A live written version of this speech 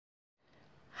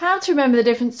How to remember the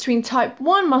difference between type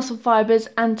 1 muscle fibres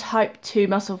and type 2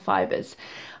 muscle fibres.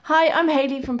 Hi, I'm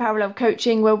Hayley from Parallel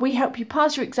Coaching, where we help you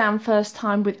pass your exam first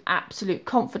time with absolute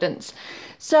confidence.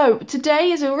 So today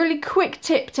is a really quick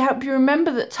tip to help you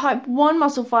remember that type 1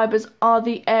 muscle fibres are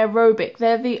the aerobic,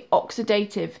 they're the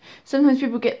oxidative. Sometimes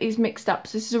people get these mixed up,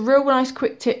 so this is a real nice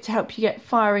quick tip to help you get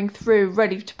firing through,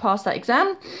 ready to pass that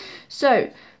exam.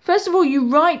 So first of all, you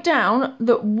write down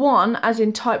that 1, as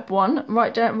in type 1,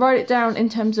 write it down in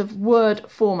terms of word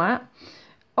format.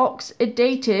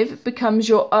 Oxidative becomes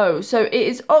your O. So it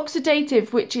is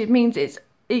oxidative, which it means it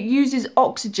uses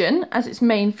oxygen as its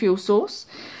main fuel source.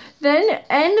 Then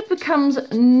N becomes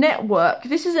network.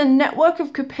 This is a network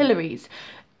of capillaries.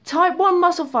 Type 1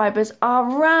 muscle fibres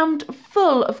are rammed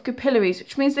full of capillaries,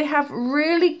 which means they have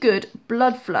really good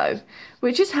blood flow,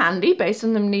 which is handy based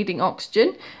on them needing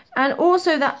oxygen. And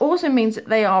also that also means that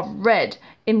they are red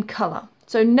in colour.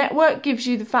 So network gives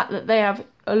you the fact that they have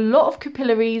a lot of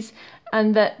capillaries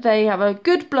and that they have a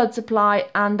good blood supply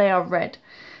and they are red.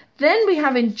 Then we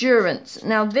have endurance.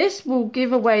 Now this will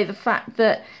give away the fact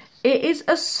that it is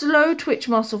a slow twitch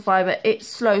muscle fibre. It's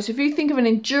slow. So if you think of an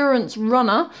endurance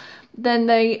runner, then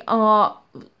they are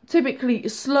typically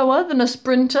slower than a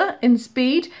sprinter in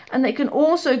speed, and they can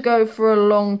also go for a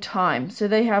long time. So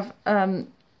they have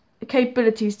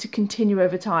capabilities to continue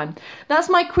over time. That's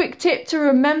my quick tip to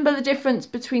remember the difference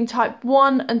between type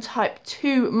 1 and type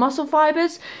 2 muscle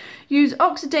fibres. Use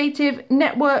oxidative,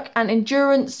 network and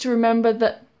endurance to remember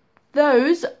that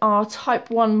those are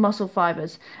type 1 muscle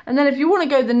fibres. And then if you want to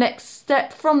go the next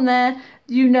step from there,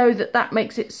 you know that that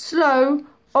makes it slow,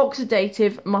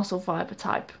 oxidative muscle fibre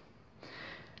type.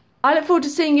 I look forward to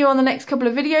seeing you on the next couple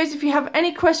of videos. If you have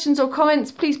any questions or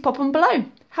comments, please pop them below.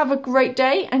 Have a great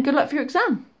day and good luck for your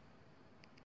exam.